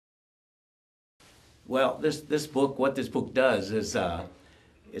Well, this book, what this book does is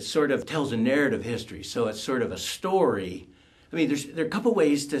it sort of tells a narrative history. So it's sort of a story. I mean, there are a couple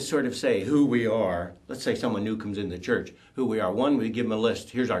ways to sort of say who we are. Let's say someone new comes into the church, who we are. One, we give them a list.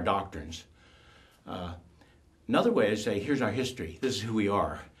 Here's our doctrines. Another way is say, here's our history. This is who we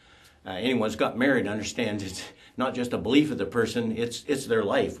are. Anyone who's got married understands it's not just a belief of the person, it's their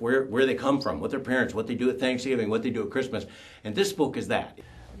life, where they come from, what their parents, what they do at Thanksgiving, what they do at Christmas. And this book is that.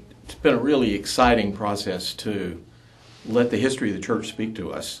 It's been a really exciting process to let the history of the church speak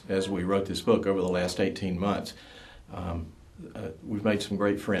to us as we wrote this book over the last 18 months. We've made some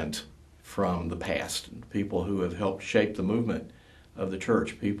great friends from the past, people who have helped shape the movement of the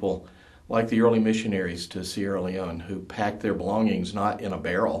church, people like the early missionaries to Sierra Leone who packed their belongings not in a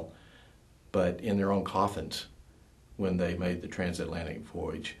barrel, but in their own coffins when they made the transatlantic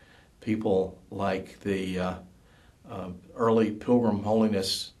voyage. People like the early Pilgrim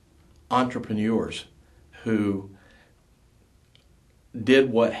Holiness entrepreneurs who did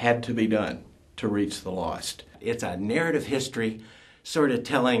what had to be done to reach the lost. It's a narrative history sort of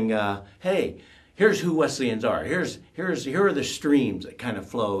telling, hey, here's who Wesleyans are. Here are the streams that kind of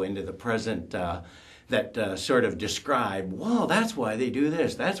flow into the present that sort of describe, well, that's why they do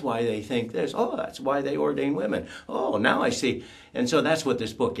this. That's why they think this. Oh, that's why they ordain women. Oh, now I see. And so that's what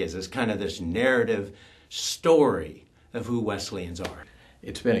this book is. It's kind of this narrative story of who Wesleyans are.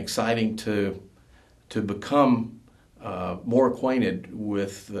 It's been exciting to become more acquainted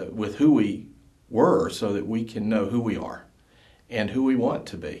with who we were so that we can know who we are and who we want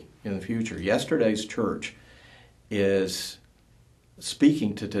to be in the future. Yesterday's church is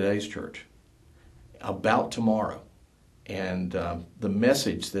speaking to today's church about tomorrow, and the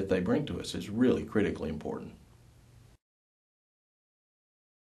message that they bring to us is really critically important.